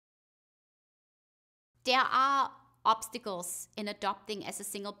There are obstacles in adopting as a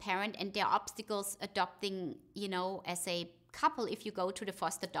single parent, and there are obstacles adopting, as a couple if you go to the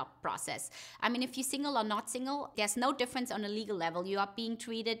foster adopt process. I mean, if you're single or not single, there's no difference on a legal level. You are being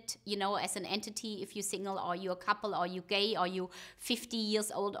treated, as an entity if you're single or you're a couple or you're gay or you're 50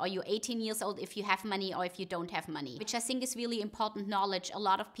 years old or you're 18 years old, if you have money or if you don't have money, which I think is really important knowledge. A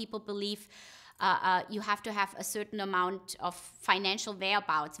lot of people believe you have to have a certain amount of financial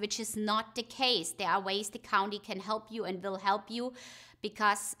whereabouts, which is not the case. There are ways the county can help you and will help you,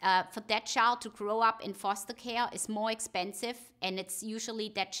 because for that child to grow up in foster care is more expensive, and it's usually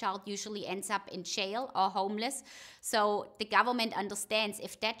that child usually ends up in jail or homeless. So the government understands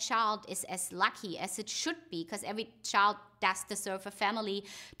if that child is as lucky as it should be, because every child does deserve a family,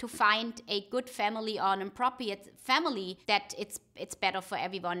 to find a good family or an appropriate family, that it's better for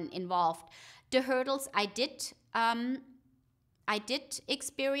everyone involved. The hurdles I did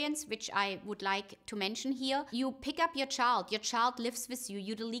experience, which I would like to mention here. You pick up your child lives with you,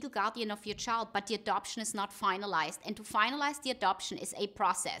 you're the legal guardian of your child, but the adoption is not finalized. And to finalize the adoption is a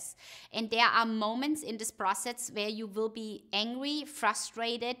process. And there are moments in this process where you will be angry,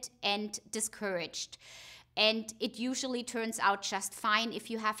 frustrated, and discouraged. And it usually turns out just fine if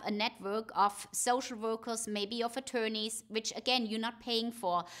you have a network of social workers, maybe of attorneys, which again, you're not paying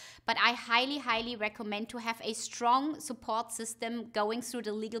for. But I highly, highly recommend to have a strong support system going through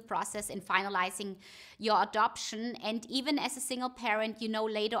the legal process and finalizing your adoption. And even as a single parent,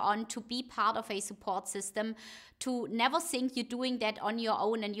 later on, to be part of a support system, to never think you're doing that on your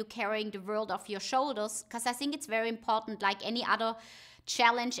own and you're carrying the world off your shoulders. Because I think it's very important, like any other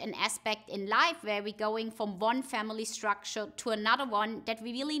challenge and aspect in life where we're going from one family structure to another one, that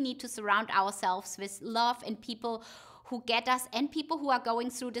we really need to surround ourselves with love and people who get us and people who are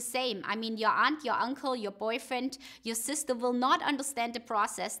going through the same. I mean, your aunt, your uncle, your boyfriend, your sister will not understand the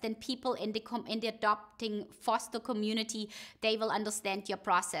process. Then people in the adopting foster community, they will understand your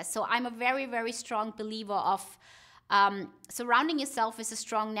process. So I'm a very, very strong believer of surrounding yourself with a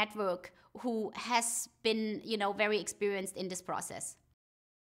strong network who has been, very experienced in this process.